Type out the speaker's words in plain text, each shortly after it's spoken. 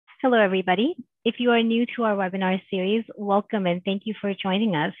Hello, everybody. If you are new to our webinar series, welcome and thank you for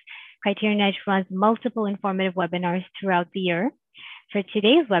joining us. Criterion Edge runs multiple informative webinars throughout the year. For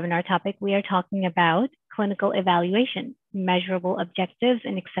today's webinar topic, we are talking about clinical evaluation, measurable objectives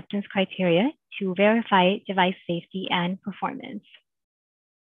and acceptance criteria to verify device safety and performance.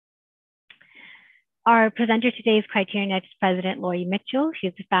 Our presenter today is Criterion Edge President Lori Mitchell. She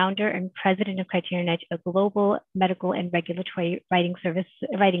is the founder and president of Criterion Edge, a global medical and regulatory writing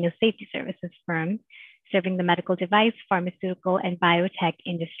and safety services firm serving the medical device, pharmaceutical, and biotech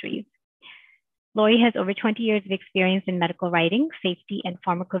industries. Lori has over 20 years of experience in medical writing, safety and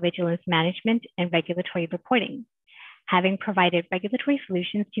pharmacovigilance management, and regulatory reporting. Having provided regulatory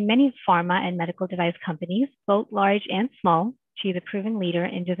solutions to many pharma and medical device companies, both large and small, she is a proven leader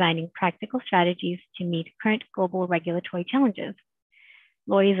in designing practical strategies to meet current global regulatory challenges.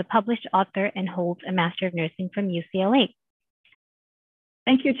 Lori is a published author and holds a Master of Nursing from UCLA.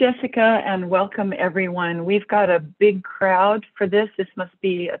 Thank you, Jessica, and welcome everyone. We've got a big crowd for this. This must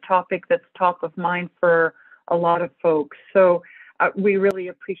be a topic that's top of mind for a lot of folks. So we really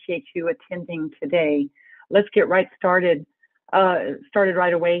appreciate you attending today. Let's get started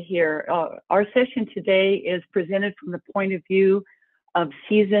right away here. Our session today is presented from the point of view of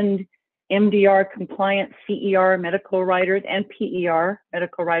seasoned MDR-compliant CER medical writers and PER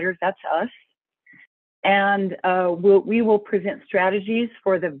medical writers, that's us. And we will present strategies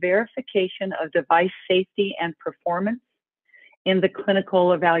for the verification of device safety and performance in the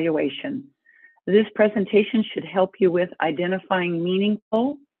clinical evaluation. This presentation should help you with identifying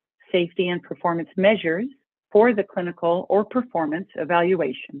meaningful safety and performance measures for the clinical or performance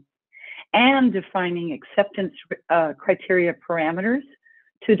evaluation and defining acceptance criteria parameters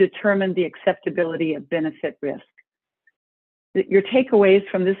to determine the acceptability of benefit risk. Your takeaways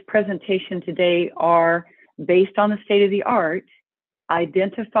from this presentation today are, based on the state of the art,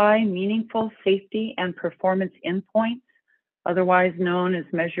 identify meaningful safety and performance endpoints, otherwise known as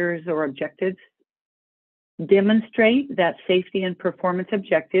measures or objectives. Demonstrate that safety and performance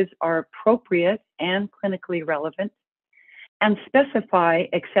objectives are appropriate and clinically relevant, and specify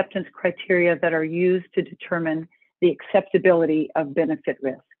acceptance criteria that are used to determine the acceptability of benefit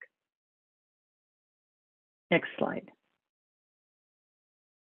risk. Next slide.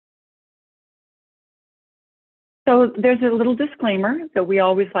 So there's a little disclaimer that we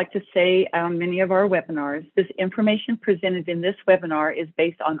always like to say on many of our webinars. This information presented in this webinar is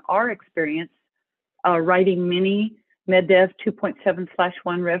based on our experience writing many MedDev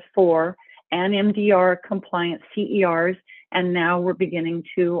 2.7/1 Rev 4 and MDR-compliant CERs, and now we're beginning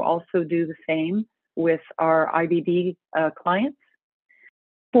to also do the same with our IVD clients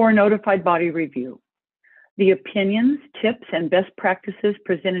for notified body review. The opinions, tips, and best practices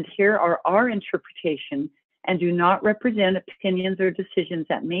presented here are our interpretation and do not represent opinions or decisions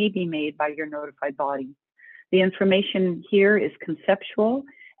that may be made by your notified body. The information here is conceptual,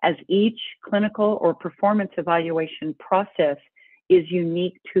 as each clinical or performance evaluation process is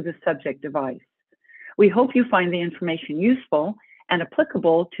unique to the subject device. We hope you find the information useful and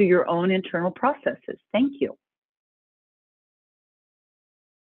applicable to your own internal processes. Thank you.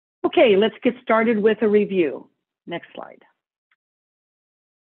 Okay, let's get started with a review. Next slide.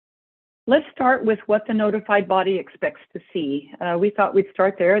 Let's start with what the notified body expects to see. We thought we'd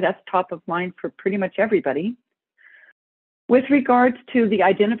start there. That's top of mind for pretty much everybody. With regards to the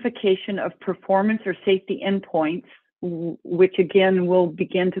identification of performance or safety endpoints, which again we'll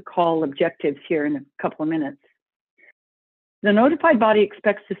begin to call objectives here in a couple of minutes, the notified body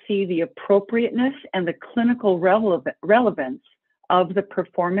expects to see the appropriateness and the clinical relevance of the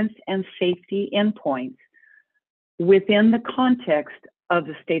performance and safety endpoints within the context of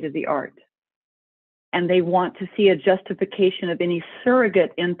the state of the art. And they want to see a justification of any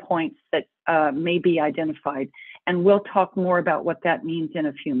surrogate endpoints that may be identified. And we'll talk more about what that means in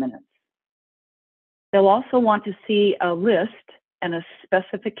a few minutes. They'll also want to see a list and a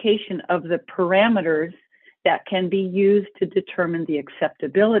specification of the parameters that can be used to determine the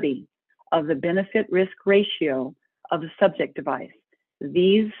acceptability of the benefit-risk ratio of the subject device.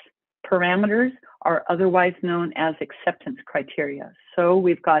 These parameters are otherwise known as acceptance criteria. So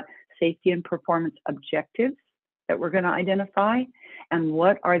we've got safety and performance objectives that we're going to identify, and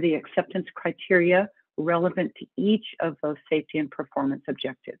what are the acceptance criteria relevant to each of those safety and performance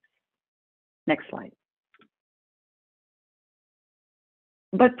objectives. Next slide.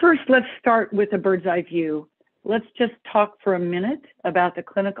 But first, let's start with a bird's eye view. Let's just talk for a minute about the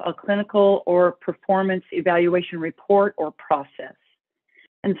clinical or performance evaluation report or process.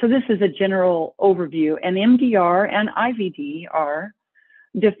 And so this is a general overview, and MDR and IVD are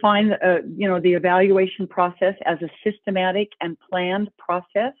define the evaluation process as a systematic and planned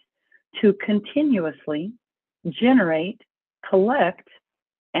process to continuously generate, collect,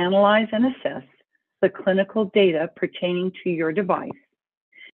 analyze, and assess the clinical data pertaining to your device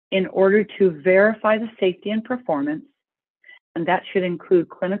in order to verify the safety and performance, and that should include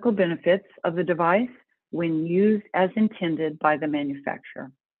clinical benefits of the device when used as intended by the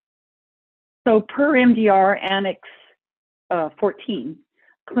manufacturer. So per MDR Annex 14,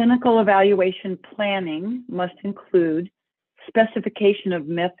 clinical evaluation planning must include specification of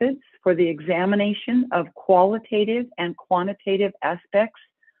methods for the examination of qualitative and quantitative aspects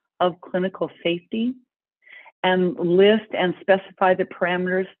of clinical safety, and list and specify the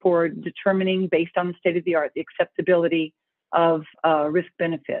parameters for determining, based on the state of the art, the acceptability of risk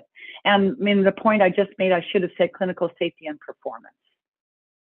benefit. And I mean, the point I just made, I should have said clinical safety and performance.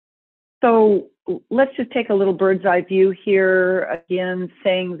 So let's just take a little bird's eye view here, again,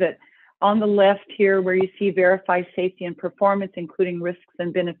 saying that on the left here, where you see verify safety and performance, including risks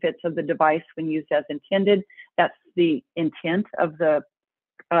and benefits of the device when used as intended, that's the intent of the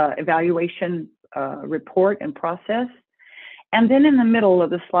evaluation report and process. And then in the middle of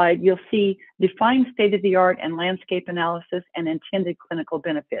the slide, you'll see define state-of-the-art and landscape analysis and intended clinical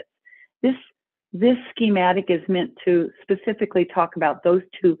benefits. This schematic is meant to specifically talk about those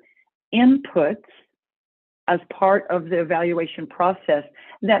two inputs as part of the evaluation process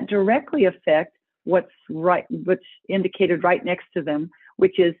that directly affect what's indicated right next to them,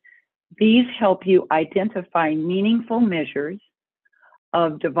 which is these help you identify meaningful measures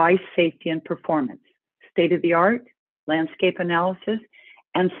of device safety and performance, state-of-the-art, landscape analysis,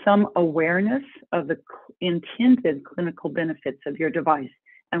 and some awareness of the intended clinical benefits of your device.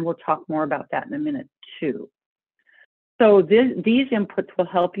 And we'll talk more about that in a minute too. So these inputs will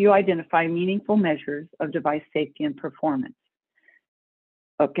help you identify meaningful measures of device safety and performance.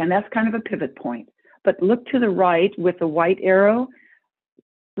 Okay, and that's kind of a pivot point. But look to the right with the white arrow.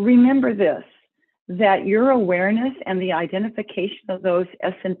 Remember this, that your awareness and the identification of those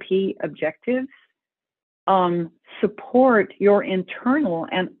S&P objectives support your internal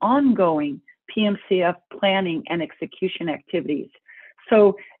and ongoing PMCF planning and execution activities.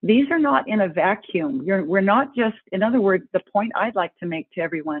 So these are not in a vacuum. We're not just, in other words, the point I'd like to make to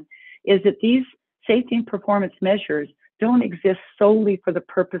everyone is that these safety and performance measures don't exist solely for the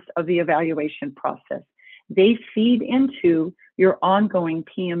purpose of the evaluation process. They feed into your ongoing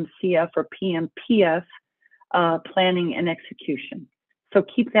PMCF or PMPF planning and execution. So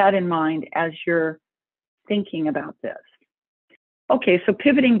keep that in mind as you're thinking about this. Okay, so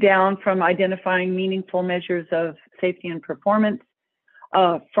pivoting down from identifying meaningful measures of safety and performance,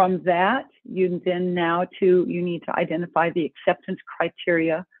 from that, you need to identify the acceptance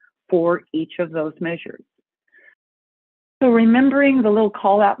criteria for each of those measures. So remembering the little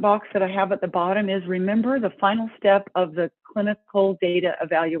call out box that I have at the bottom is, remember the final step of the clinical data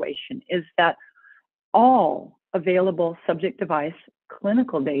evaluation is that all available subject device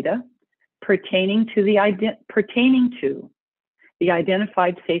clinical data pertaining to the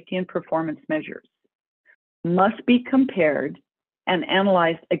identified safety and performance measures must be compared and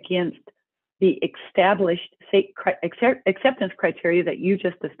analyzed against the established acceptance criteria that you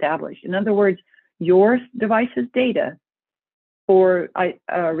just established. In other words, your device's data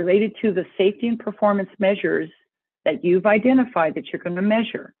related to the safety and performance measures that you've identified that you're going to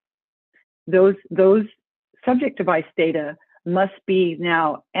measure, those subject device data must be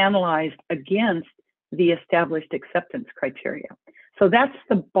now analyzed against the established acceptance criteria. So that's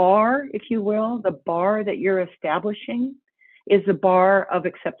the bar, if you will, the bar that you're establishing is the bar of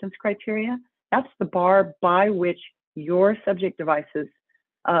acceptance criteria. That's the bar by which your subject device's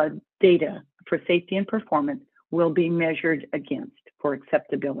data for safety and performance will be measured against for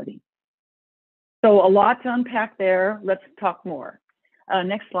acceptability. So a lot to unpack there. Let's talk more.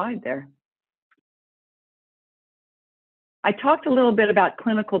 Next slide there. I talked a little bit about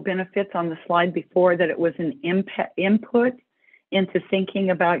clinical benefits on the slide before, that it was an input into thinking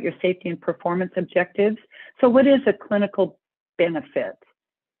about your safety and performance objectives. So what is a clinical benefit?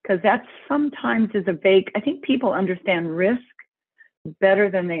 Because that sometimes is a vague, I think people understand risk better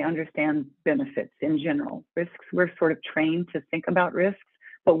than they understand benefits in general. Risks, we're sort of trained to think about risks,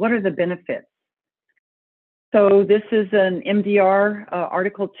 but what are the benefits? So this is an MDR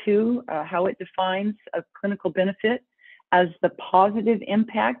Article 2, how it defines a clinical benefit as the positive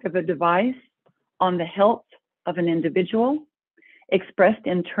impact of a device on the health of an individual, expressed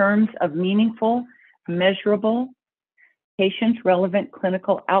in terms of meaningful, measurable, patient-relevant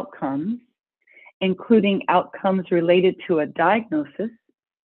clinical outcomes, including outcomes related to a diagnosis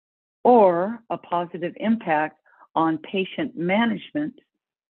or a positive impact on patient management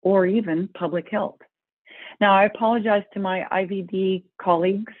or even public health. Now, I apologize to my IVD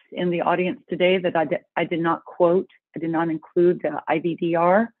colleagues in the audience today that I did not quote, I did not include the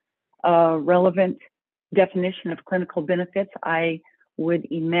IVDR relevant definition of clinical benefits. I would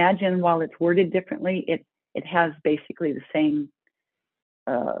imagine while it's worded differently, it has basically the same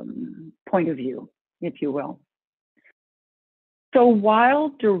point of view, if you will. So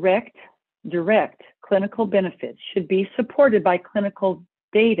while direct clinical benefits should be supported by clinical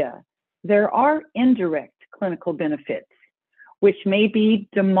data, there are indirect clinical benefits, which may be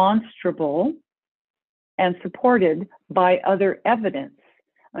demonstrable and supported by other evidence.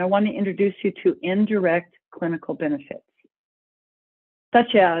 And I want to introduce you to indirect clinical benefits,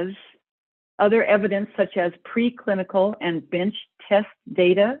 such as other evidence, such as preclinical and bench test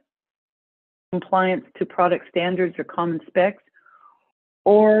data, compliance to product standards or common specs,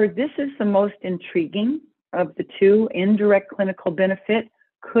 or this is the most intriguing of the two, indirect clinical benefit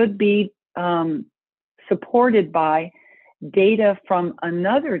could be supported by data from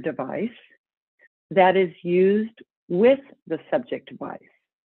another device that is used with the subject device.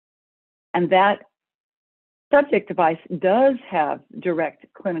 And that subject device does have direct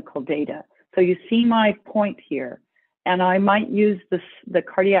clinical data. So you see my point here. And I might use the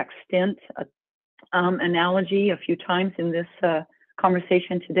cardiac stent analogy a few times in this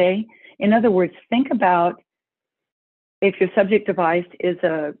conversation today. In other words, think about if your subject device is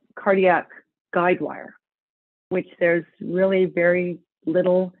a cardiac guide wire, which there's really very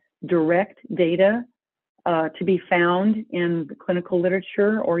little direct data to be found in the clinical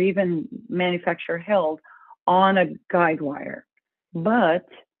literature or even manufacturer held on a guide wire. But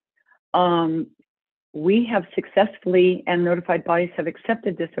we have successfully, and notified bodies have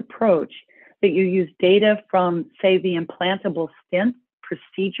accepted this approach, that you use data from, say, the implantable stent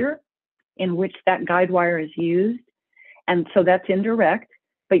procedure in which that guide wire is used. And so that's indirect,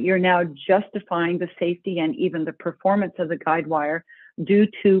 but you're now justifying the safety and even the performance of the guide wire due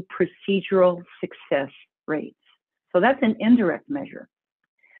to procedural success rates. So that's an indirect measure.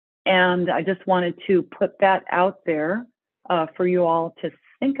 And I just wanted to put that out there for you all to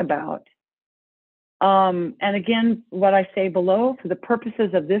think about. And again, what I say below, for the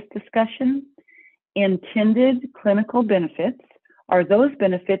purposes of this discussion, intended clinical benefits are those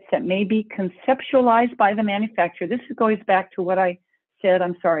benefits that may be conceptualized by the manufacturer. This goes back to what I said,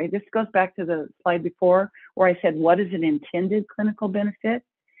 I'm sorry, this goes back to the slide before where I said, what is an intended clinical benefit?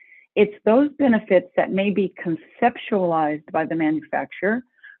 It's those benefits that may be conceptualized by the manufacturer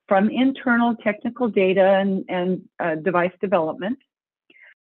from internal technical data and device development.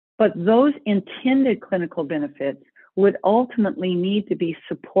 But those intended clinical benefits would ultimately need to be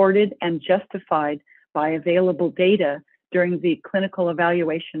supported and justified by available data during the clinical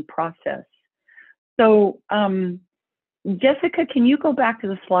evaluation process. So, Jessica, can you go back to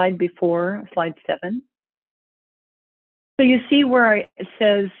the slide before, slide 7? So you see where it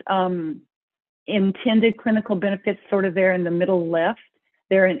says intended clinical benefits sort of there in the middle left.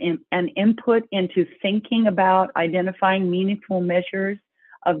 They're an input into thinking about identifying meaningful measures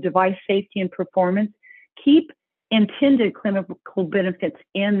of device safety and performance. Keep intended clinical benefits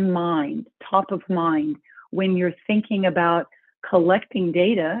in mind, top of mind, when you're thinking about collecting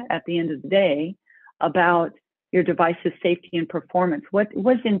data at the end of the day about your device's safety and performance. What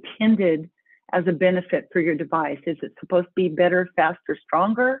was intended as a benefit for your device? Is it supposed to be better, faster,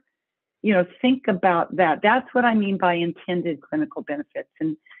 stronger? You know, think about that. That's what I mean by intended clinical benefits.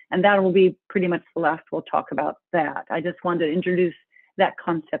 And that will be pretty much the last we'll talk about that. I just wanted to introduce that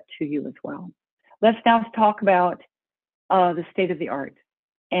concept to you as well. Let's now talk about the state of the art.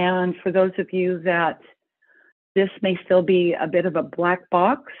 And for those of you that this may still be a bit of a black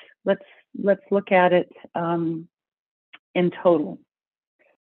box, let's look at it in total.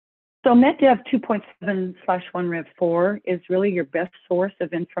 So MedDev 2.7/1 Rev 4 is really your best source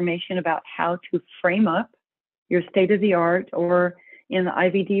of information about how to frame up your state of the art, or in the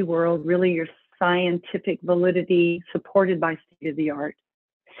IVD world, really your scientific validity supported by state of the art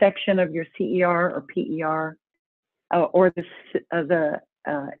section of your CER or PER or the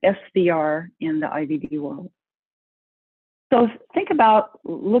SVR in the IVD world. So think about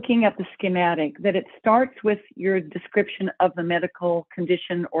looking at the schematic, that it starts with your description of the medical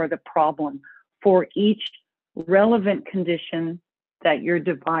condition or the problem for each relevant condition that your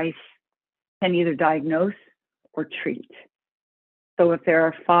device can either diagnose or treat. So if there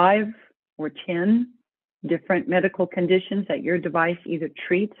are 5 or 10 different medical conditions that your device either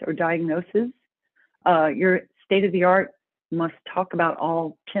treats or diagnoses, your state-of-the-art must talk about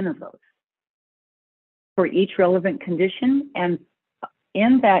all 10 of those for each relevant condition. And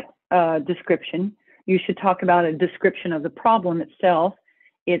in that description, you should talk about a description of the problem itself,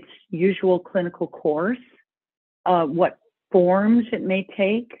 its usual clinical course, what forms it may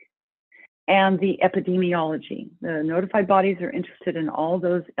take, and the epidemiology. The notified bodies are interested in all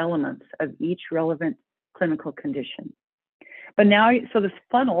those elements of each relevant clinical condition. But now, so this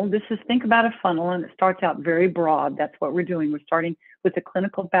funnel, think about a funnel, and it starts out very broad. That's what we're doing. We're starting with the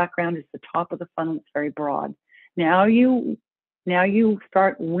clinical background as the top of the funnel. It's very broad. Now you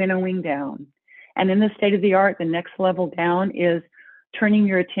start winnowing down. And in the state of the art, the next level down is turning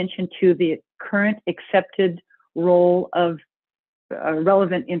your attention to the current accepted role of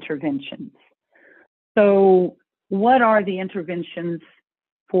relevant interventions. So what are the interventions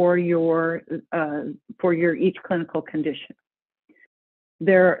for your each clinical condition?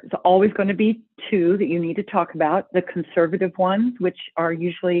 There's always going to be two that you need to talk about: the conservative ones, which are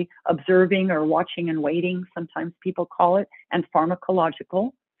usually observing or watching and waiting, sometimes people call it, and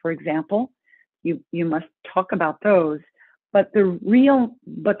pharmacological, for example. You must talk about those. But the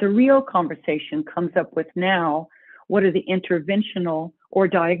real conversation comes up with now, what are the interventional or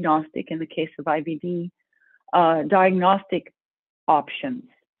diagnostic, in the case of IVD, diagnostic options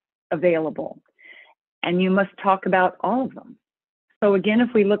available? And you must talk about all of them. So again, if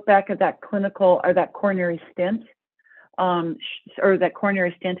we look back at that clinical or that coronary stent, or that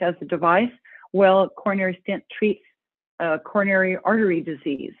coronary stent as a device, well, coronary stent treats coronary artery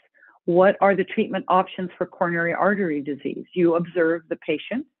disease. What are the treatment options for coronary artery disease? You observe the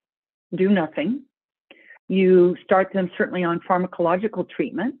patient, do nothing. You start them certainly on pharmacological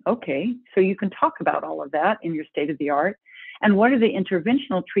treatment. Okay, so you can talk about all of that in your state of the art. And what are the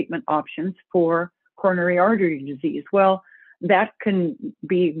interventional treatment options for coronary artery disease? Well, that can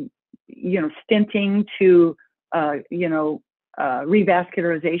be, stenting to,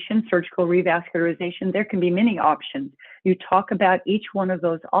 revascularization, surgical revascularization. There can be many options. You talk about each one of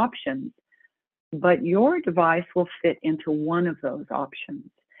those options, but your device will fit into one of those options.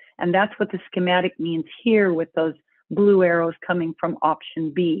 And that's what the schematic means here with those blue arrows coming from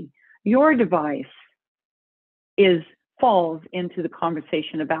option B. Your device falls into the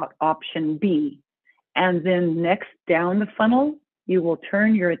conversation about option B. And then next down the funnel, you will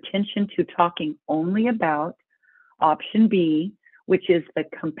turn your attention to talking only about option B, which is the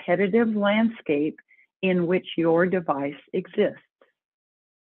competitive landscape in which your device exists.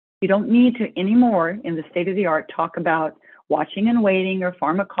 You don't need to anymore, in the state of the art, talk about watching and waiting or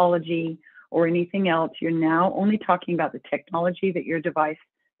pharmacology or anything else. You're now only talking about the technology that your device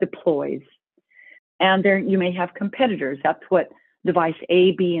deploys. And there you may have competitors. That's what device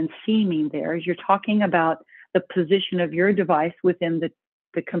A, B, and C mean there, is you're talking about the position of your device within the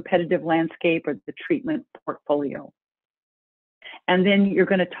competitive landscape or the treatment portfolio. And then you're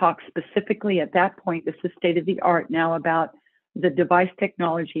going to talk specifically at that point, this is state of the art now, about the device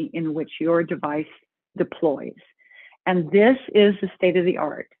technology in which your device deploys. And this is the state of the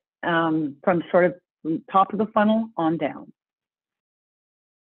art from sort of top of the funnel on down.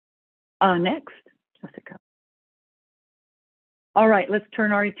 Next, Jessica. All right, let's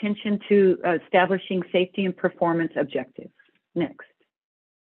turn our attention to establishing safety and performance objectives. Next.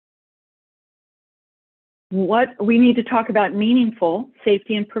 What we need to talk about meaningful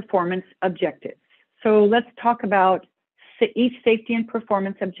safety and performance objectives. So let's talk about each safety and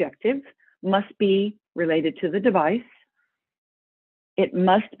performance objective must be related to the device. It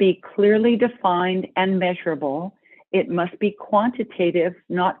must be clearly defined and measurable. It must be quantitative,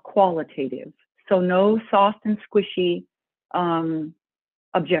 not qualitative. So no soft and squishy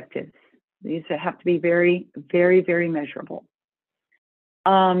objectives. These have to be very, very, very measurable.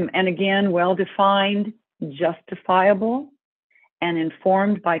 And again, well-defined, justifiable, and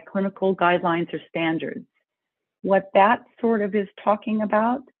informed by clinical guidelines or standards. What that sort of is talking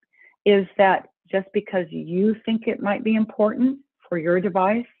about is that just because you think it might be important for your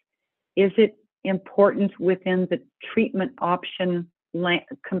device, is it important within the treatment option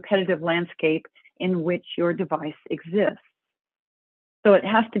competitive landscape in which your device exists? So it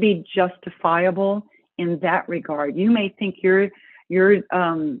has to be justifiable in that regard. You may think your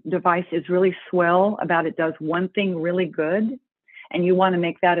device is really swell about it does one thing really good, and you want to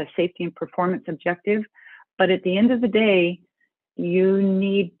make that a safety and performance objective. But at the end of the day,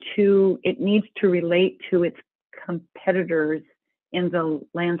 it needs to relate to its competitors in the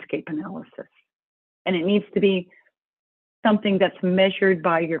landscape analysis. And it needs to be something that's measured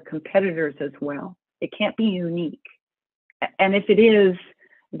by your competitors as well. It can't be unique. And if it is,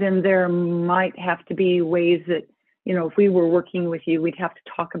 then there might have to be ways that, if we were working with you, we'd have to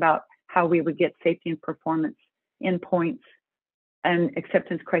talk about how we would get safety and performance endpoints and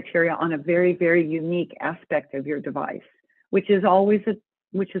acceptance criteria on a very, very unique aspect of your device, which is always a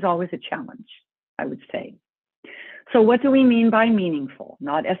challenge, I would say. So what do we mean by meaningful?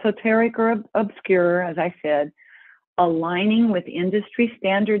 Not esoteric or obscure, as I said, aligning with industry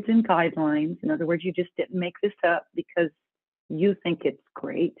standards and guidelines. In other words, you just didn't make this up because you think it's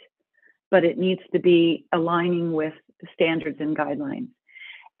great, but it needs to be aligning with standards and guidelines.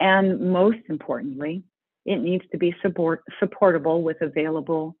 And most importantly, it needs to be supportable with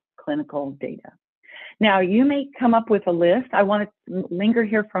available clinical data. Now, you may come up with a list. I want to linger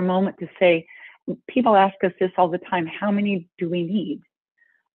here for a moment to say, people ask us this all the time, how many do we need?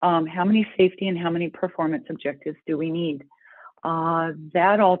 How many safety and how many performance objectives do we need?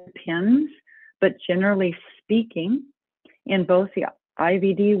 That all depends, but generally speaking, in both the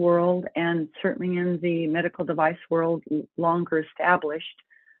IVD world and certainly in the medical device world, longer established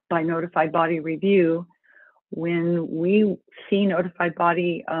by notified body review, when we see notified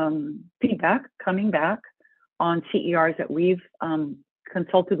body feedback coming back on CERs that we've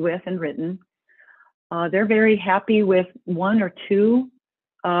consulted with and written, they're very happy with 1 or 2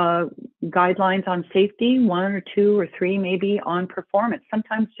 guidelines on safety, 1 or 2 or 3 maybe on performance,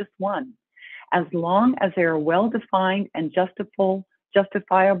 sometimes just 1, as long as they are well-defined and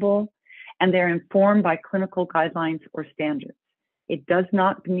justifiable, and they're informed by clinical guidelines or standards. It does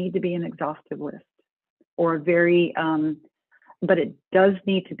not need to be an exhaustive list or very, but it does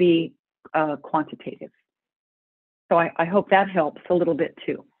need to be quantitative. So I hope that helps a little bit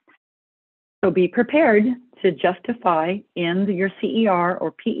too. So be prepared to justify in your CER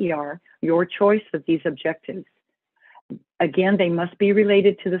or PER your choice of these objectives. Again, they must be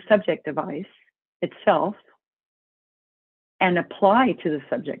related to the subject device itself and apply to the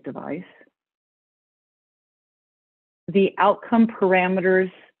subject device. The outcome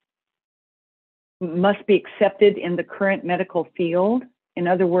parameters must be accepted in the current medical field. In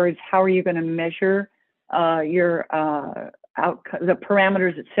other words, how are you going to measure the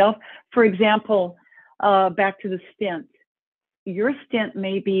parameters itself? For example, back to the stent. Your stent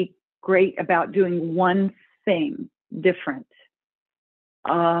may be great about doing one thing different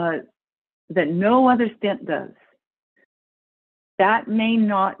that no other stent does. That may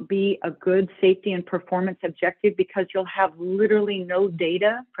not be a good safety and performance objective because you'll have literally no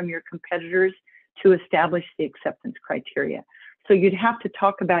data from your competitors to establish the acceptance criteria. So you'd have to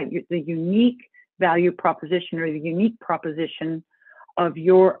talk about the unique value proposition or the unique proposition of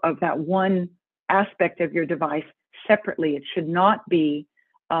that one aspect of your device separately. It should not be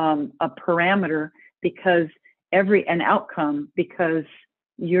a parameter because an outcome, because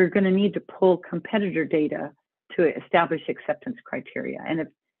you're going to need to pull competitor data to establish acceptance criteria. And if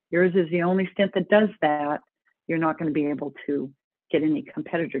yours is the only stent that does that, you're not going to be able to get any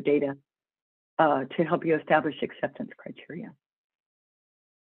competitor data to help you establish acceptance criteria.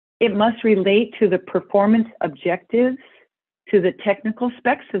 It must relate to the performance objectives, to the technical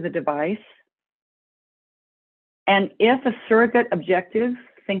specs of the device. And if a surrogate objective,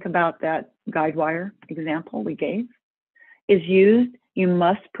 think about that guide wire example we gave, is used, you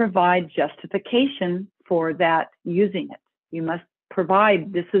must provide justification for that using it. You must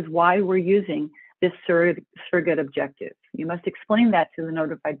provide, this is why we're using this surrogate objective. You must explain that to the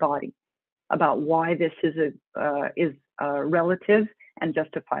notified body about why this is relative and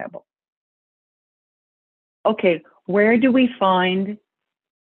justifiable. Okay, where do we find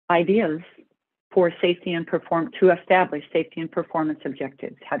ideas for safety and to establish safety and performance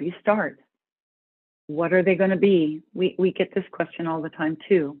objectives? How do you start? What are they going to be? We get this question all the time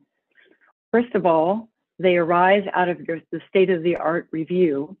too. First of all, they arise out of the state-of-the-art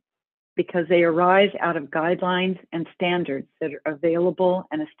review because they arise out of guidelines and standards that are available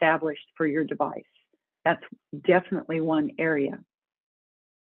and established for your device. That's definitely one area.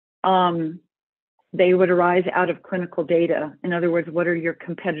 They would arise out of clinical data. In other words, what are your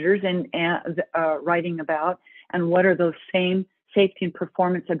competitors writing about, and what are those same safety and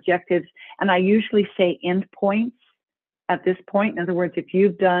performance objectives? And I usually say endpoints at this point. In other words, if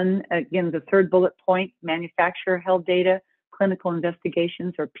you've done, again, the third bullet point, manufacturer held data, clinical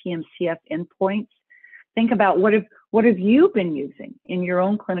investigations, or PMCF endpoints, think about what have you been using in your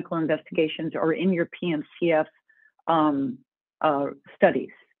own clinical investigations or in your PMCF studies?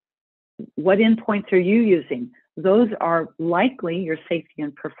 What endpoints are you using? Those are likely your safety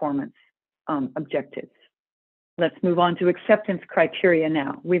and performance objectives. Let's move on to acceptance criteria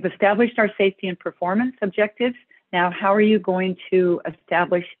now. We've established our safety and performance objectives. Now, how are you going to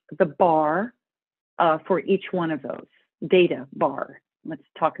establish the bar for each one of those? Data bar. Let's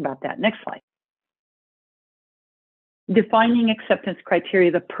talk about that. Next slide. Defining acceptance criteria.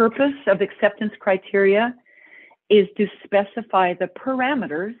 The purpose of acceptance criteria is to specify the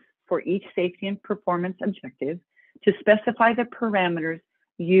parameters for each safety and performance objective, to specify the parameters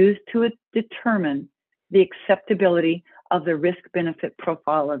used to determine the acceptability of the risk-benefit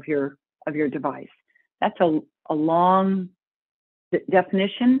profile of your device. That's a a long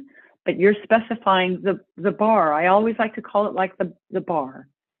definition, but you're specifying the bar. I always like to call it like the bar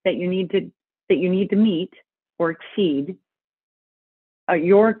that you need to meet or exceed.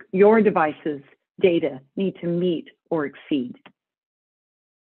 Your device's data need to meet or exceed,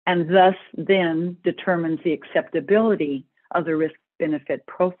 and thus then determines the acceptability of the risk-benefit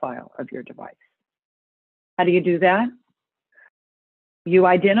profile of your device. How do you do that? You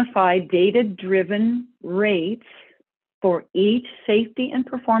identify data-driven rates for each safety and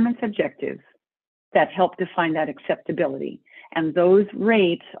performance objective that help define that acceptability. And those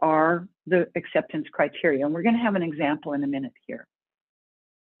rates are the acceptance criteria. And we're going to have an example in a minute here.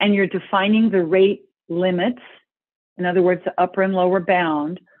 And you're defining the rate limits, in other words, the upper and lower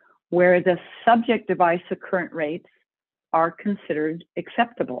bound, where the subject device occurrence rates are considered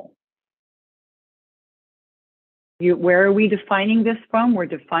acceptable. Where are we defining this from? We're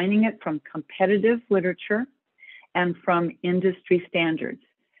defining it from competitive literature and from industry standards.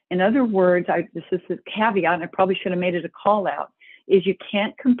 In other words, this is a caveat, and I probably should have made it a call out, is you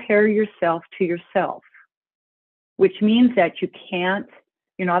can't compare yourself to yourself, which means that you're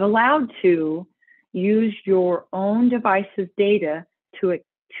not allowed to use your own device's data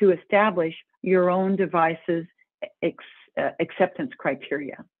to establish your own device's acceptance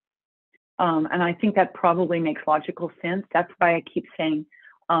criteria. And I think that probably makes logical sense. That's why I keep saying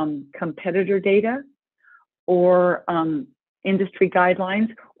competitor data or industry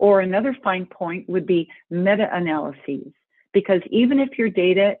guidelines, or another fine point would be meta-analyses. Because even if your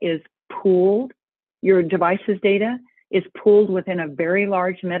data is pooled, your device's data is pooled within a very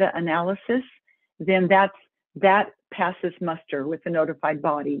large meta-analysis, then that passes muster with the notified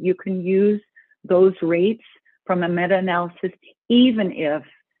body. You can use those rates from a meta-analysis even if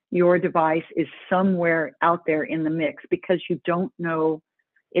your device is somewhere out there in the mix, because you don't know,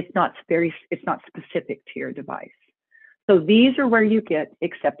 it's not specific to your device. So these are where you get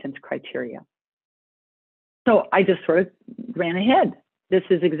acceptance criteria. So I just sort of ran ahead. This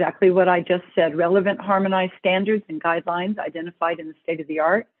is exactly what I just said. Relevant harmonized standards and guidelines identified in the state of the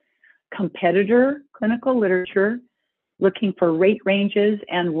art. Competitor clinical literature, looking for rate ranges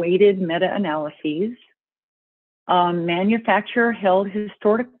and weighted meta-analyses. Manufacturer held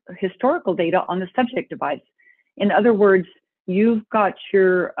historical data on the subject device. In other words, you've got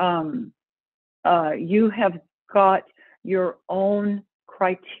your, you have got your own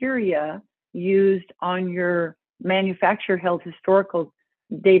criteria used on your manufacturer held historical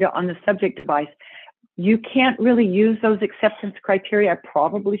data on the subject device. You can't really use those acceptance criteria. I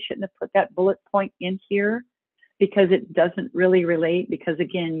probably shouldn't have put that bullet point in here because it doesn't really relate, because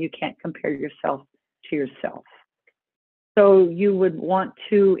again, you can't compare yourself to yourself. So you would want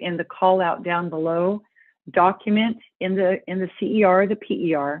to, in the call out down below, document in the CER, the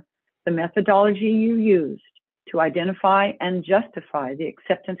PER, the methodology you used to identify and justify the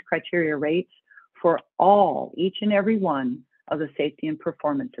acceptance criteria rates for each and every one of the safety and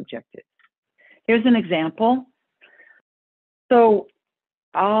performance objectives. Here's an example. So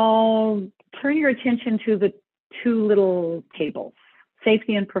I'll turn your attention to the two little tables,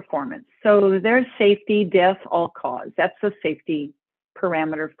 safety and performance. So there's safety, death, all cause. That's a safety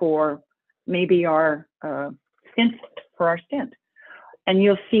parameter for maybe our stint, And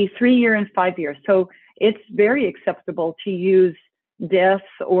you'll see 3-year and 5-year. So it's very acceptable to use death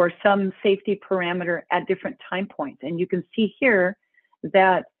or some safety parameter at different time points. And you can see here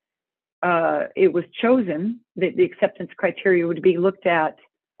that it was chosen that the acceptance criteria would be looked at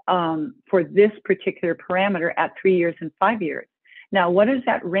for this particular parameter at 3 years and 5 years. Now, what is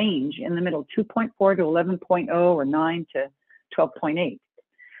that range in the middle? 2.4 to 11.0 or 9 to 12.8.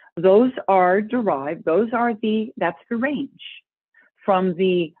 Those are derived, that's the range from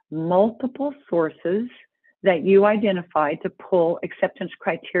the multiple sources that you identified to pull acceptance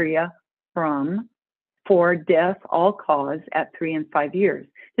criteria from for death, all cause at 3 and 5 years.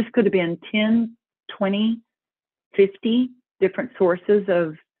 This could have been 10, 20, 50 different sources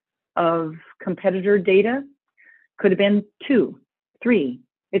of competitor data. Could have been 2, 3.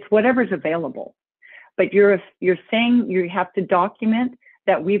 It's whatever's available. But you're saying you have to document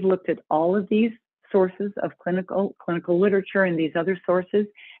that we've looked at all of these sources of clinical literature and these other sources,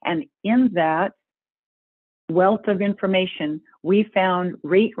 and in that wealth of information, we found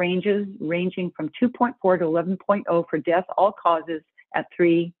rate ranges ranging from 2.4 to 11.0 for death, all causes at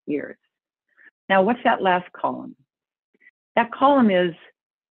 3 years. Now, what's that last column? That column is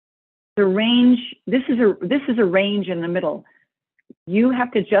the range. This is a range in the middle. You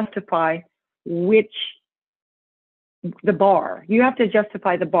have to justify the bar. You have to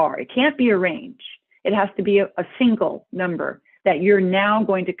justify the bar. It can't be a range. It has to be a single number that you're now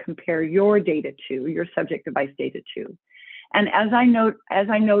going to compare your data to, your subject device data to. And as I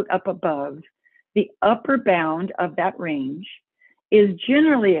note up above, the upper bound of that range is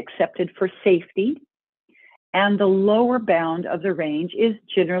generally accepted for safety, and the lower bound of the range is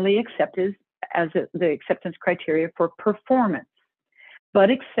generally accepted as the acceptance criteria for performance. But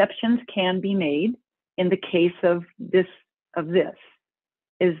exceptions can be made in the case of this,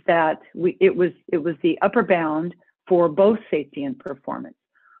 is that it was the upper bound for both safety and performance.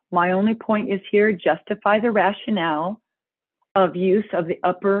 My only point is here, justify the rationale of use of the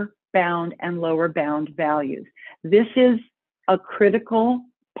upper bound and lower bound values. This is a critical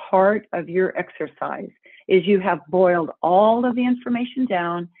part of your exercise, is you have boiled all of the information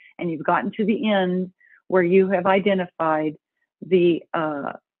down and you've gotten to the end where you have identified the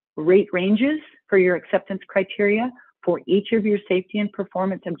rate ranges for your acceptance criteria for each of your safety and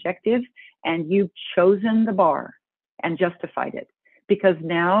performance objectives, and you've chosen the bar and justified it. Because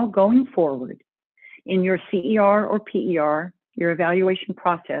now going forward in your CER or PER, your evaluation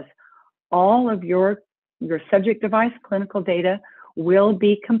process, all of your subject device clinical data will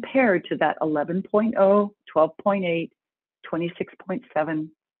be compared to that 11.0, 12.8, 26.7,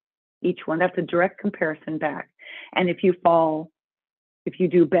 each one. That's a direct comparison back. And if you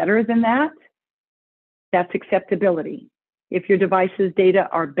do better than that, that's acceptability. If your device's data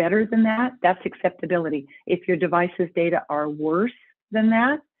are better than that, that's acceptability. If your device's data are worse than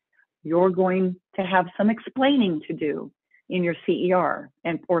that, you're going to have some explaining to do in your CER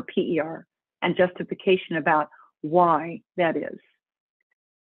or PER and justification about why that is.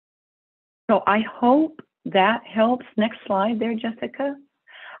 So I hope that helps. Next slide there, Jessica.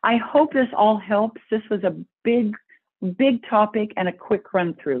 I hope this all helps. This was a big topic and a quick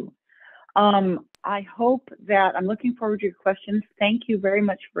run through. I hope that, I'm looking forward to your questions. Thank you very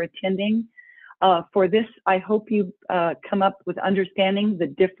much for attending. For this, I hope you come up with understanding the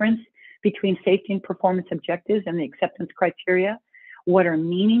difference between safety and performance objectives and the acceptance criteria, what are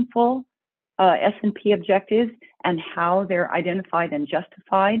meaningful S&P objectives and how they're identified and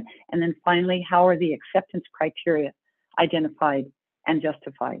justified, and then finally, how are the acceptance criteria identified and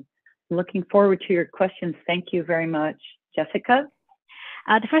justified. Looking forward to your questions. Thank you very much. Jessica?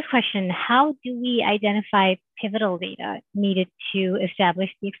 The first question, how do we identify pivotal data needed to establish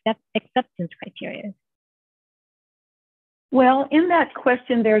the acceptance criteria? Well, in that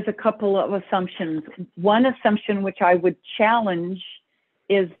question, there's a couple of assumptions. One assumption which I would challenge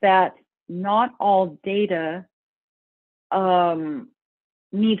is that not all data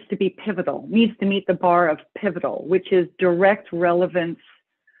needs to be pivotal, needs to meet the bar of pivotal, which is direct relevance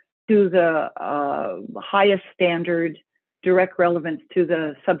to the highest standard, direct relevance to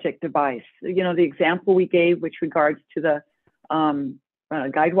the subject device. You know, the example we gave, which regards to the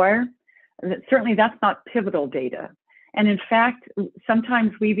guide wire, certainly that's not pivotal data. And in fact,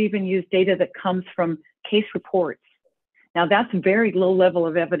 sometimes we've even used data that comes from case reports. Now that's very low level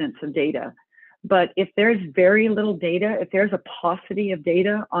of evidence of data. But if there's very little data, if there's a paucity of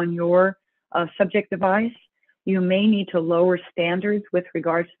data on your subject device, you may need to lower standards with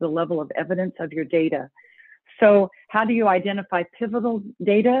regards to the level of evidence of your data. So how do you identify pivotal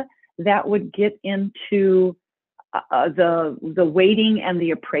data? That would get into the weighting and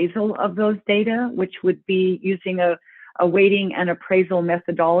the appraisal of those data, which would be using a weighting and appraisal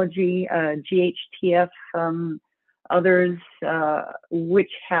methodology, GHTF, others,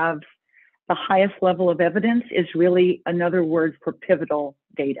 which have the highest level of evidence is really another word for pivotal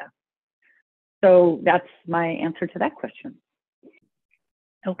data. So that's my answer to that question.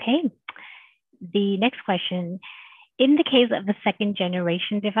 Okay. The next question, in the case of the second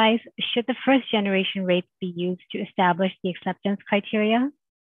generation device, should the first generation rates be used to establish the acceptance criteria?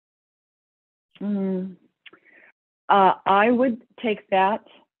 I would take that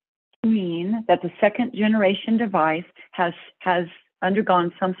to mean that the second generation device has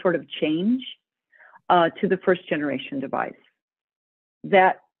undergone some sort of change to the first generation device.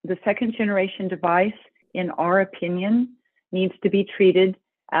 That the second generation device, in our opinion, needs to be treated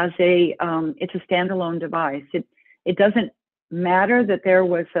as it's a standalone device. It doesn't matter that there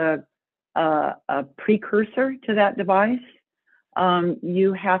was a precursor to that device.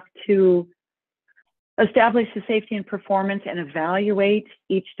 You have to establish the safety and performance and evaluate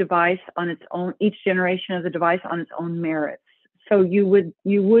each device on its own, each generation of the device on its own merits. So you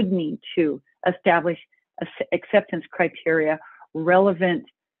would need to establish acceptance criteria relevant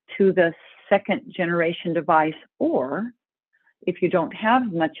to the second generation device, or if you don't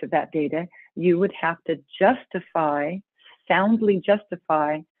have much of that data, you would have to soundly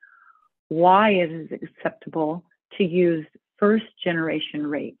justify why it is acceptable to use first generation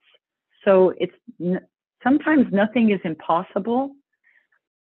rates. So sometimes nothing is impossible,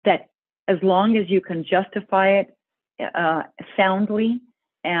 that as long as you can justify it soundly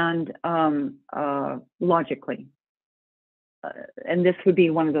and logically. And this would be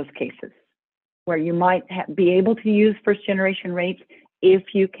one of those cases where you might be able to use first generation rates if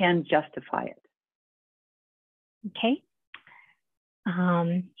you can justify it. Okay.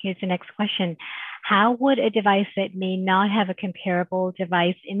 Here's the next question. How would a device that may not have a comparable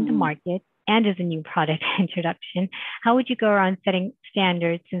device in the market and as a new product introduction, how would you go around setting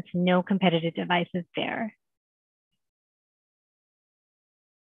standards since no competitive device is there?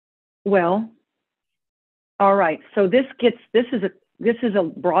 Well, all right. So this is a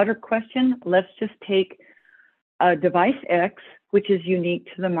broader question. Let's just take a device X, which is unique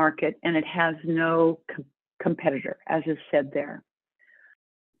to the market, and it has no competitor, as is said there.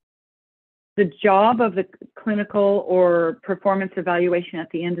 The job of the clinical or performance evaluation at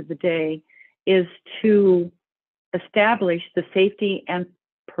the end of the day is to establish the safety and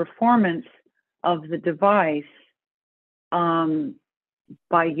performance of the device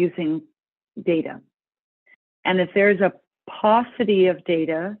by using data. And if there's a paucity of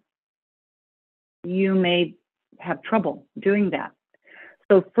data, you may have trouble doing that.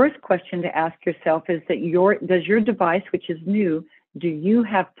 So first question to ask yourself is that does your device, which is new, do you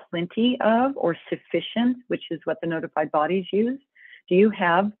have plenty of or sufficient, which is what the notified bodies use? Do you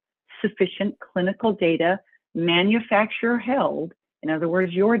have sufficient clinical data, manufacturer held, in other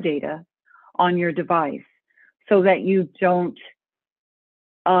words, your data, on your device, so that you don't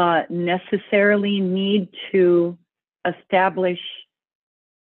necessarily need to establish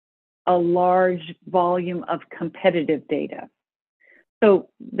a large volume of competitive data? So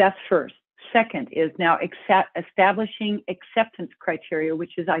that's first. Second is now establishing acceptance criteria,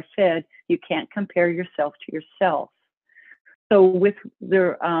 which, as I said, you can't compare yourself to yourself. So with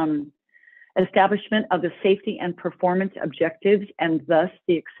the establishment of the safety and performance objectives, and thus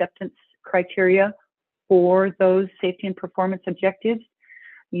the acceptance criteria for those safety and performance objectives,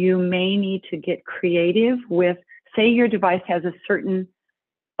 you may need to get creative with, say your device has a certain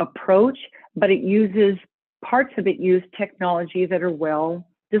approach, but it uses, parts of it use technology that are well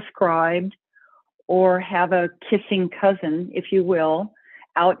described or have a kissing cousin, if you will,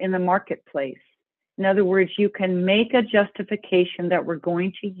 out in the marketplace. In other words, you can make a justification that we're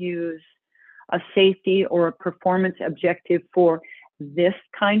going to use a safety or a performance objective for this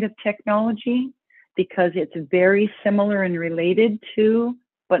kind of technology because it's very similar and related to,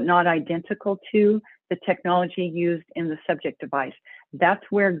 but not identical to, the technology used in the subject device. That's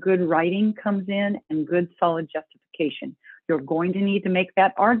where good writing comes in and good solid justification. You're going to need to make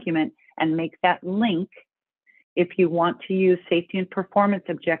that argument and make that link if you want to use safety and performance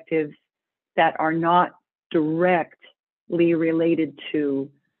objectives that are not directly related to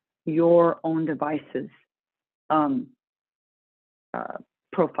your own device's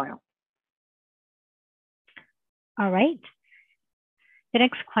profile. All right. The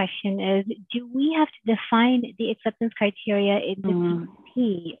next question is, do we have to define the acceptance criteria in the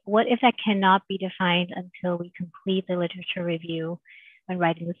CEP? What if that cannot be defined until we complete the literature review when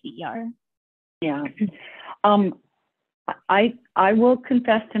writing the CER? Yeah. I will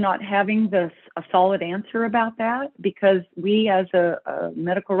confess to not having a solid answer about that, because we, as a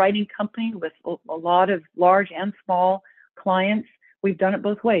medical writing company with a lot of large and small clients, we've done it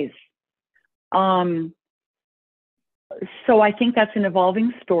both ways. So I think that's an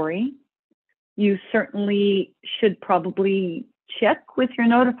evolving story. You certainly should probably check with your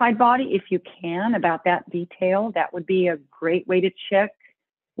notified body if you can about that detail. That would be a great way to check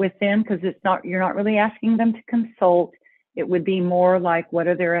with them, because you're not really asking them to consult. It would be more like, what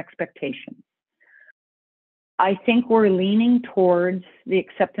are their expectations? I think we're leaning towards the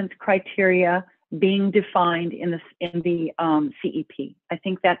acceptance criteria being defined in the CEP. I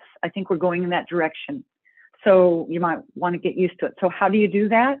think we're going in that direction. So you might want to get used to it. So how do you do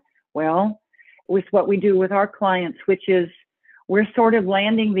that? Well, with what we do with our clients, which is we're sort of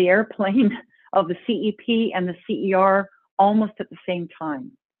landing the airplane of the CEP and the CER almost at the same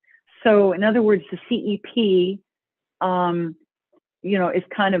time. So in other words, the CEP, it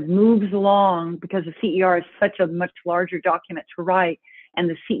kind of moves along because the CER is such a much larger document to write, and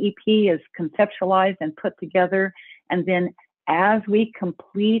the CEP is conceptualized and put together. And then as we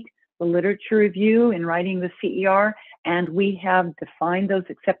complete the literature review in writing the CER, and we have defined those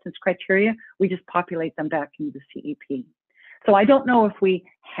acceptance criteria, we just populate them back into the CEP. So I don't know if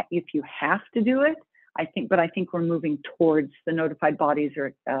you have to do it, but I think we're moving towards the notified bodies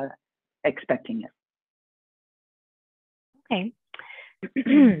are expecting it. Okay.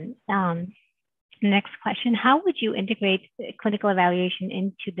 Next question, how would you integrate clinical evaluation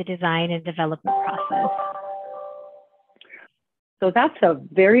into the design and development process? So that's a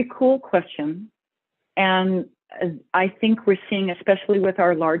very cool question. And I think we're seeing, especially with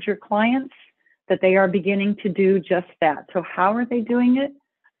our larger clients, that they are beginning to do just that. So how are they doing it?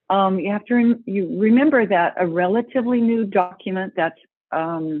 You have to remember that a relatively new document that's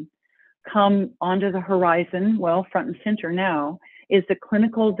come onto the horizon, well, front and center now, is the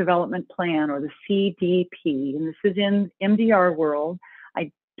Clinical Development Plan, or the CDP. And this is in MDR world.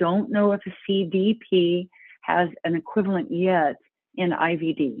 I don't know if the CDP has an equivalent yet in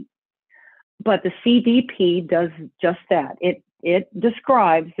IVD. But the CDP does just that. It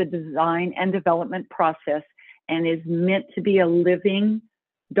describes the design and development process and is meant to be a living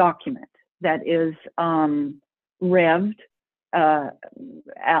document that is revved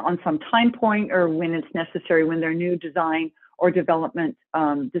on some time point, or when it's necessary, when there are new design or development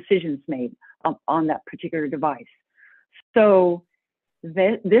decisions made on that particular device. So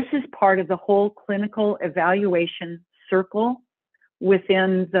this is part of the whole clinical evaluation circle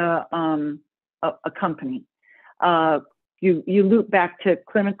within the a company. You loop back to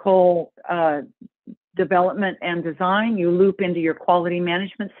clinical development and design. You loop into your quality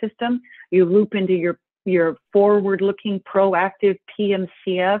management system. You loop into your forward-looking proactive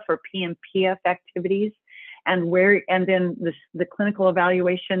PMCF or PMPF activities, and then the clinical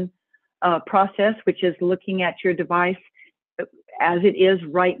evaluation process, which is looking at your device as it is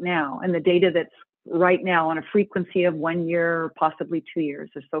right now, and the data that's right now on a frequency of 1 year, or possibly 2 years,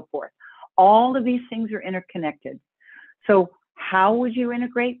 or so forth. All of these things are interconnected. So how would you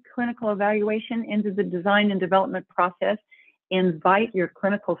integrate clinical evaluation into the design and development process? Invite your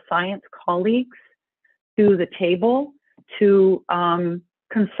clinical science colleagues to the table to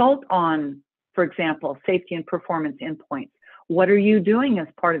consult on, for example, safety and performance endpoints. What are you doing as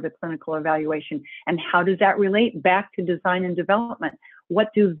part of the clinical evaluation? And how does that relate back to design and development? What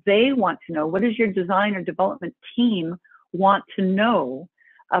do they want to know? What does your design or development team want to know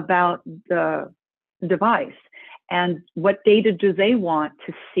about the device? And what data do they want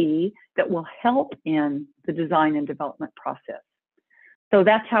to see that will help in the design and development process? So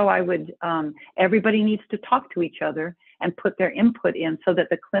that's how I would, everybody needs to talk to each other and put their input in, so that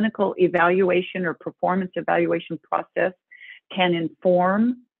the clinical evaluation or performance evaluation process can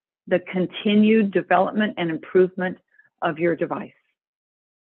inform the continued development and improvement of your device.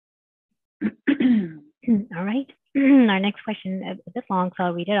 All right. Our next question is a bit long, so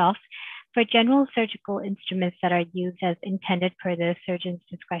I'll read it off. For general surgical instruments that are used as intended per the surgeon's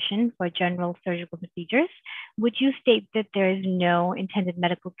discretion for general surgical procedures, would you state that there is no intended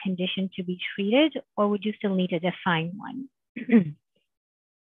medical condition to be treated, or would you still need to define one?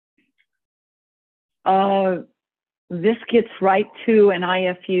 This gets right to an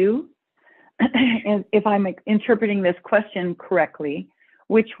IFU, if I'm interpreting this question correctly,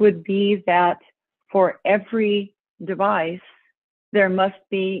 which would be that for every device, there must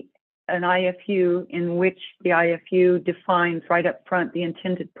be an IFU in which the IFU defines right up front the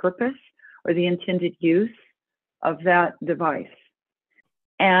intended purpose or the intended use of that device.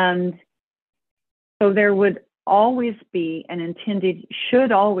 And so there would always be an intended,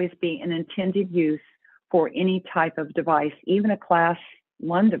 should always be an intended use for any type of device, even a class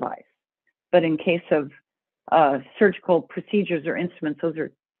 1 device. But in case of surgical procedures or instruments, those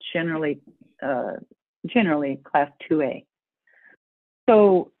are generally class 2A.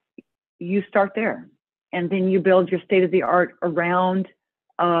 So you start there, and then you build your state-of-the-art around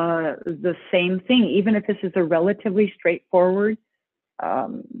the same thing. Even if this is a relatively straightforward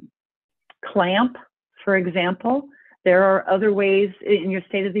clamp, for example, there are other ways in your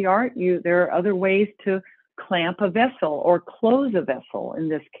state-of-the-art. There are other ways to clamp a vessel or close a vessel in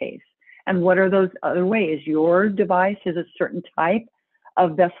this case. And what are those other ways? Your device is a certain type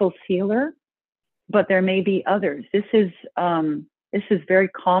of vessel sealer, but there may be others. This is very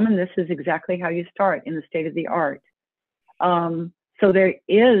common. This is exactly how you start in the state-of-the-art. So there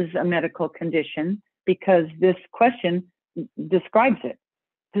is a medical condition because this question describes it.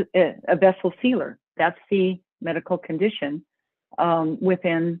 A vessel sealer, that's the medical condition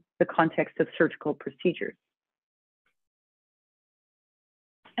within the context of surgical procedures.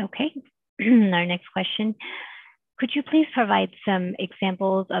 Okay. Our next question. Could you please provide some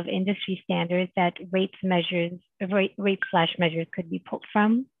examples of industry standards that rate/measures could be pulled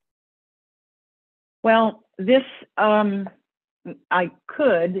from? Well, this, I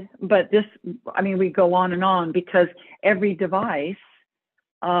could, but this, I mean, we go on and on because every device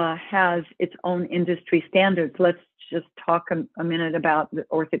has its own industry standards. Let's just talk a minute about the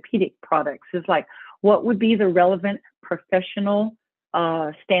orthopedic products. It's like, what would be the relevant professional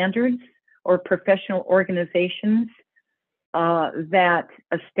standards or professional organizations that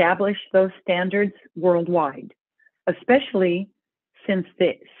establish those standards worldwide, especially since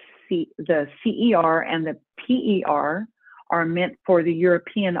the CER and the PER are meant for the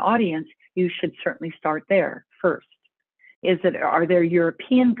European audience. You should certainly start there first. Are there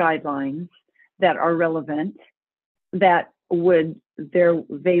European guidelines that are relevant that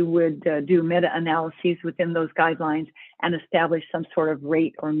they would do meta-analyses within those guidelines and establish some sort of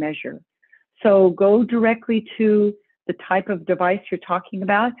rate or measure? So go directly to the type of device you're talking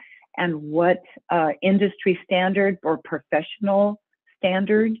about and what industry standard or professional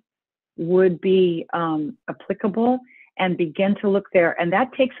standard would be applicable, and begin to look there. And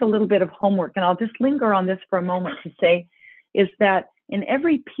that takes a little bit of homework. And I'll just linger on this for a moment to say is that in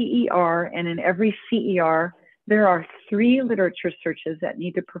every PER and in every CER, there are 3 literature searches that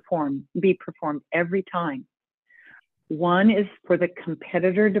need to be performed every time. One is for the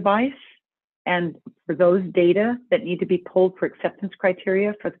competitor device and for those data that need to be pulled for acceptance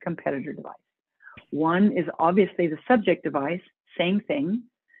criteria for the competitor device. One is obviously the subject device, same thing.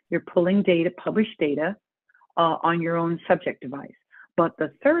 You're pulling data, published data on your own subject device. But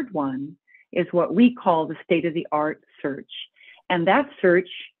the third one is what we call the state-of-the-art search. And that search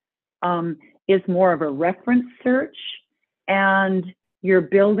is more of a reference search, and you're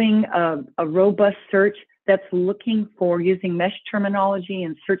building a robust search that's looking for using mesh terminology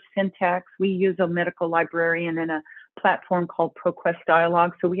and search syntax. We use a medical librarian and a platform called ProQuest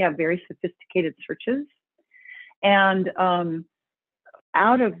Dialog, so we have very sophisticated searches. And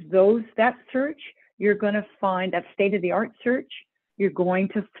out of that search, you're going to find that state-of-the-art search. You're going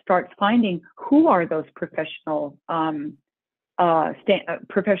to start finding who are those professional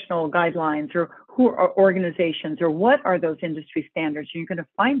guidelines, or who are organizations, or what are those industry standards. And you're going to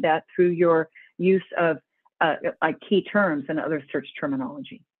find that through your use of like key terms and other search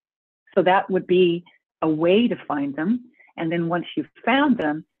terminology. So that would be a way to find them. And then once you've found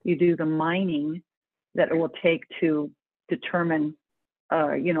them, you do the mining that it will take to determine,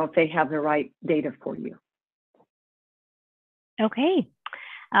 if they have the right data for you. Okay.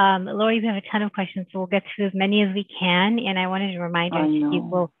 Lori, we have a ton of questions, so we'll get through as many as we can. And I wanted to remind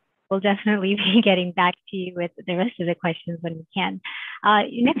you, we'll definitely be getting back to you with the rest of the questions when we can.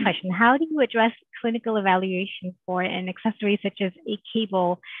 Next question, how do you address clinical evaluation for an accessory such as a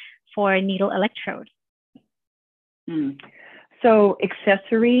cable for a needle electrode? So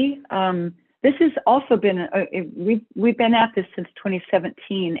accessory, this has also been, we've been at this since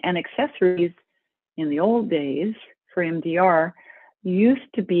 2017, and accessories in the old days for MDR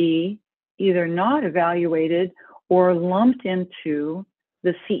used to be either not evaluated or lumped into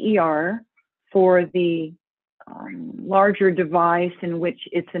the CER for the larger device in which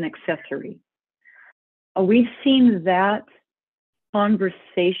it's an accessory. We've seen that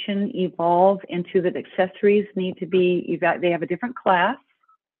conversation evolve into that accessories need to be, they have a different class.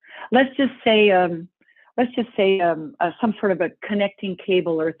 Let's just say some sort of a connecting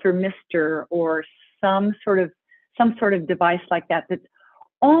cable or thermistor or some sort of device like that that's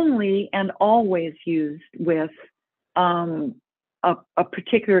only and always used with a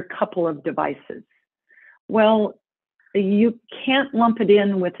particular couple of devices. Well, you can't lump it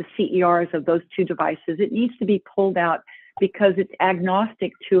in with the CERs of those 2 devices. It needs to be pulled out because it's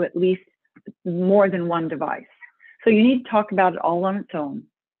agnostic to at least more than one device. So you need to talk about it all on its own.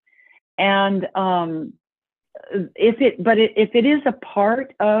 And if the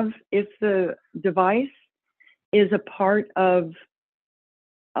device is a part of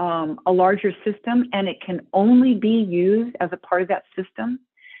a larger system and it can only be used as a part of that system,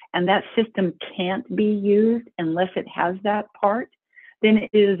 and that system can't be used unless it has that part, then it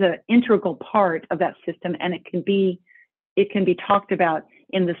is an integral part of that system, and it can be talked about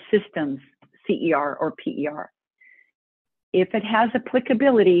in the system's CER or PER. If it has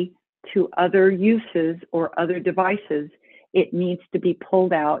applicability to other uses or other devices, it needs to be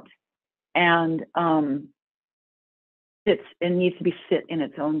pulled out, and it needs to be sit in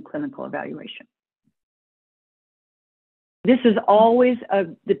its own clinical evaluation. This is always a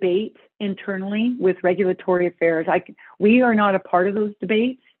debate internally with regulatory affairs. We are not a part of those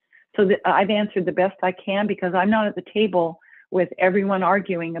debates, so I've answered the best I can because I'm not at the table with everyone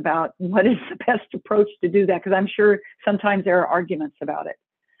arguing about what is the best approach to do that, because I'm sure sometimes there are arguments about it.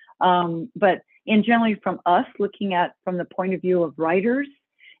 But in generally from us looking at from the point of view of writers,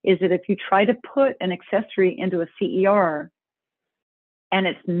 is that if you try to put an accessory into a CER and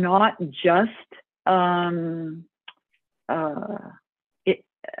it's not just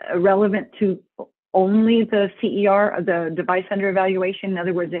relevant to only the CER, the device under evaluation, in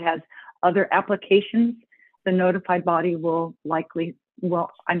other words, it has other applications, the notified body will likely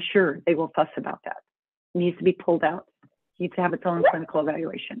well, I'm sure they will fuss about that. It needs to be pulled out. It needs to have its own clinical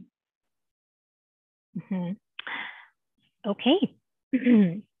evaluation. Mm-hmm. Okay.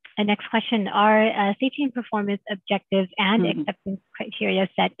 The next question, are safety and performance objectives and acceptance criteria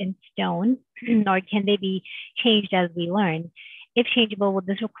set in stone, or can they be changed as we learn? If changeable, will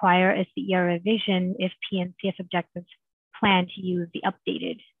this require a CER revision if PMCF objectives plan to use the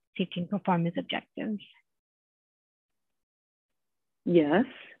updated safety and performance objectives? Yes,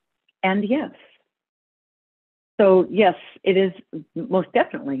 and yes. So yes, it is most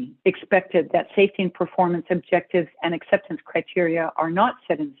definitely expected that safety and performance objectives and acceptance criteria are not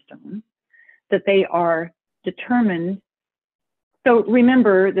set in stone, that they are determined. So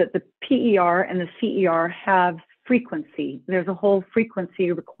remember that the PER and the CER have frequency. There's a whole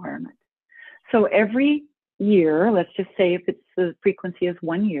frequency requirement. So every year, let's just say if it's the frequency is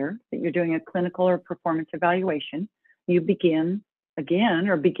 1 year that you're doing a clinical or performance evaluation, you begin again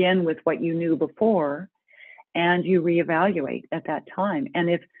or begin with what you knew before, and you reevaluate at that time. And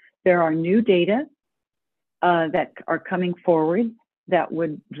if there are new data that are coming forward that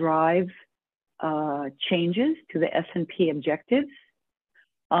would drive changes to the S&P objectives,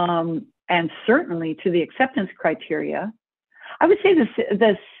 and certainly to the acceptance criteria, I would say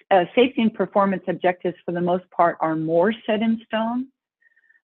the safety and performance objectives for the most part are more set in stone,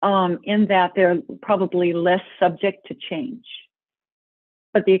 in that they're probably less subject to change.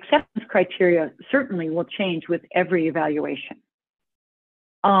 But the acceptance criteria certainly will change with every evaluation.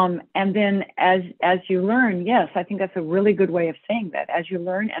 And then as you learn, yes, I think that's a really good way of saying that. As you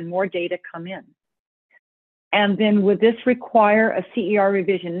learn and more data come in. And then would this require a CER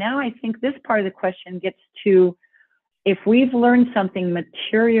revision? Now I think this part of the question gets to, if we've learned something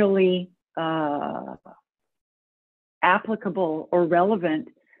materially applicable or relevant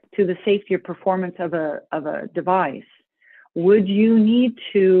to the safety or performance of a device, would you need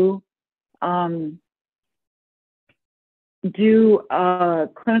to do a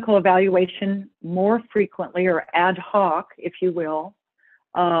clinical evaluation more frequently or ad hoc, if you will,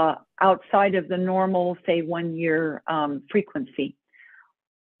 outside of the normal, say, 1 year frequency?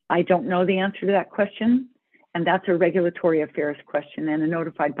 I don't know the answer to that question. And that's a regulatory affairs question and a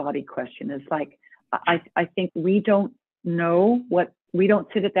notified body question. It's like, I think we don't know we don't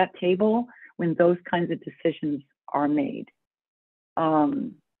sit at that table when those kinds of decisions are made.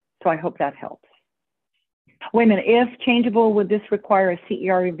 So I hope that helps. Wait a minute, if changeable, would this require a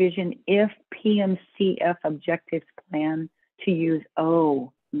CER revision if PMCF objectives plan to use,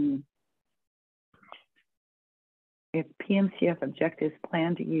 if PMCF objectives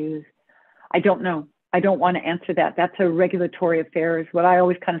plan to use, I don't know. I don't want to answer that. That's a regulatory affairs. What I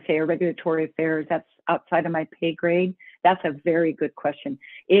always kind of say, a regulatory affairs, that's outside of my pay grade. That's a very good question.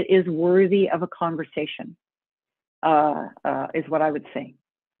 It is worthy of a conversation, is what I would say.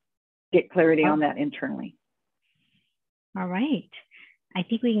 Get clarity on that internally. All right. I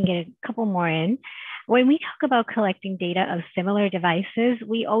think we can get a couple more in. When we talk about collecting data of similar devices,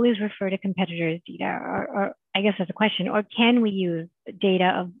 we always refer to competitors' data, or I guess that's a question, or can we use data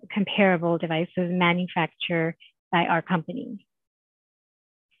of comparable devices manufactured by our company?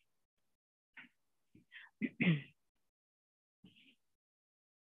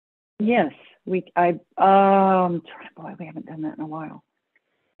 Yes, we haven't done that in a while.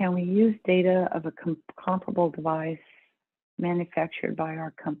 Can we use data of a comparable device manufactured by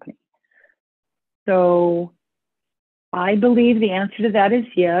our company? So I believe the answer to that is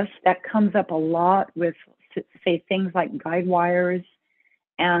yes. That comes up a lot with, say, things like guide wires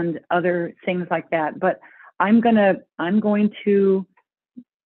and other things like that. But I'm going to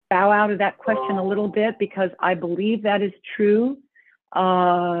bow out of that question a little bit, because I believe that is true.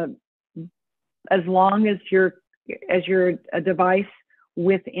 As long as you're a device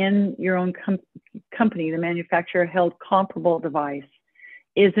within your own company, the manufacturer held comparable device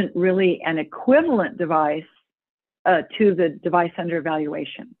isn't really an equivalent device to the device under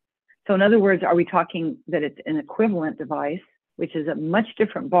evaluation. So in other words, are we talking that it's an equivalent device, which is a much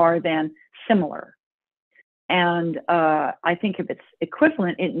different bar than similar? And I think if it's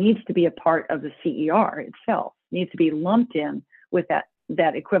equivalent, it needs to be a part of the CER itself. It needs to be lumped in with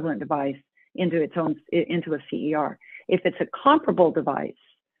that equivalent device into a CER. If it's a comparable device,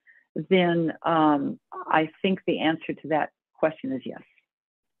 then I think the answer to that question is yes.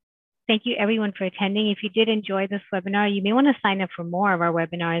 Thank you everyone for attending. If you did enjoy this webinar, you may want to sign up for more of our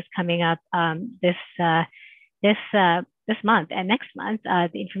webinars coming up this month and next month. The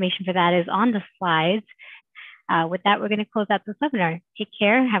information for that is on the slides. With that, we're going to close out this webinar. Take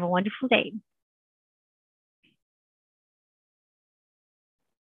care. Have a wonderful day.